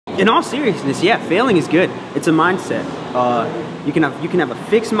In all seriousness, yeah, failing is good. It's a mindset. You can have a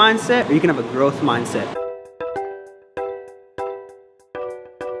fixed mindset, or you can have a growth mindset.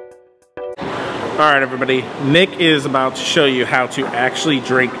 All right, everybody. Nick is about to show you how to actually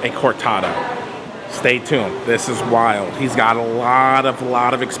drink a cortado. Stay tuned. This is wild. He's got a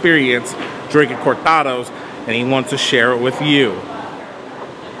lot of experience drinking cortados, and he wants to share it with you.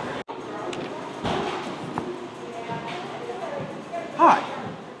 Hi.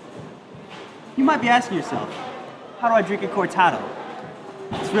 You might be asking yourself, how do I drink a cortado?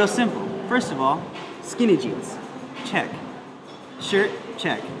 It's real simple. First of all, skinny jeans. Check. Shirt,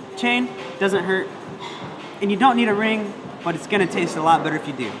 check. Chain, doesn't hurt. And you don't need a ring, but it's gonna taste a lot better if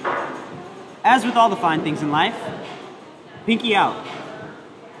you do. As with all the fine things in life, pinky out.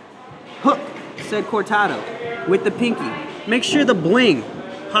 Hook said cortado with the pinky. Make sure the bling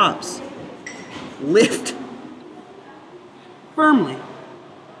pops. Lift firmly.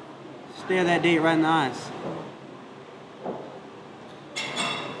 Stare that date right in the eyes.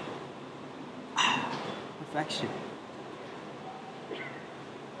 Perfection.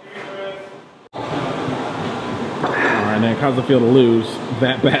 Alright, Nick, how's it feel to lose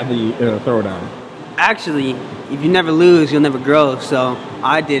that badly in a throwdown? Actually, if you never lose, you'll never grow, so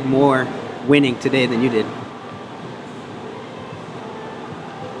I did more winning today than you did.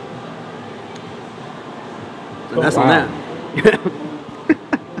 So that's on that.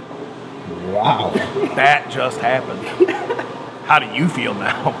 Wow. That just happened. How do you feel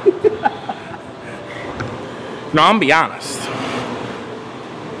now? No, I'm gonna be honest.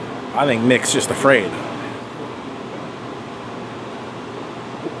 I think Nick's just afraid.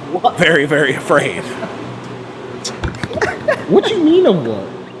 What? Very, very afraid. What you mean of what?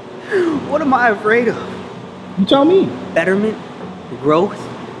 What am I afraid of? You tell me. Betterment? Growth?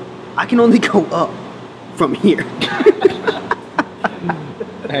 I can only go up from here.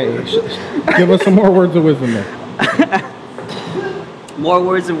 Hey, give us some more words of wisdom there. More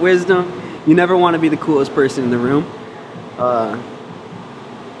words of wisdom. You never want to be the coolest person in the room.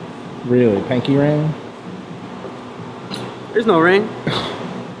 Really? Pinky ring? There's no ring.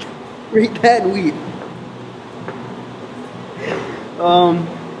 Read that and weed.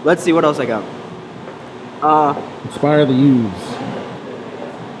 Let's see what else I got. Inspire the youths.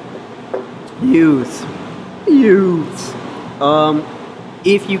 Youths.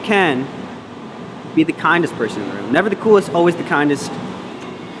 If you can, be the kindest person in the room. Never the coolest, always the kindest.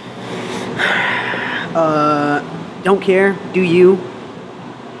 Don't care, do you.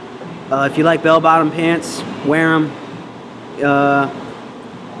 If you like bell-bottom pants, wear them.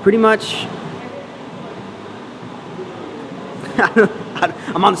 Pretty much,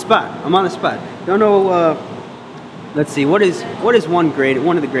 I'm on the spot. Don't know, let's see, what is one of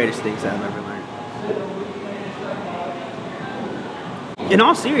the greatest things I've ever learned? In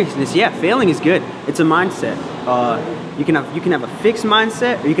all seriousness, yeah, failing is good. It's a mindset. You can have a fixed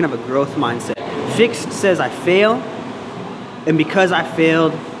mindset, or you can have a growth mindset. Fixed says I fail, and because I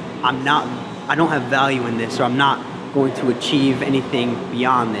failed, I don't have value in this, or I'm not going to achieve anything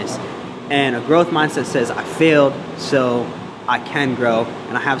beyond this. And a growth mindset says I failed, so I can grow,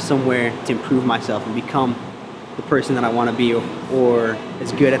 and I have somewhere to improve myself and become the person that I want to be, or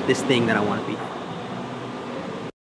as good at this thing that I want to be.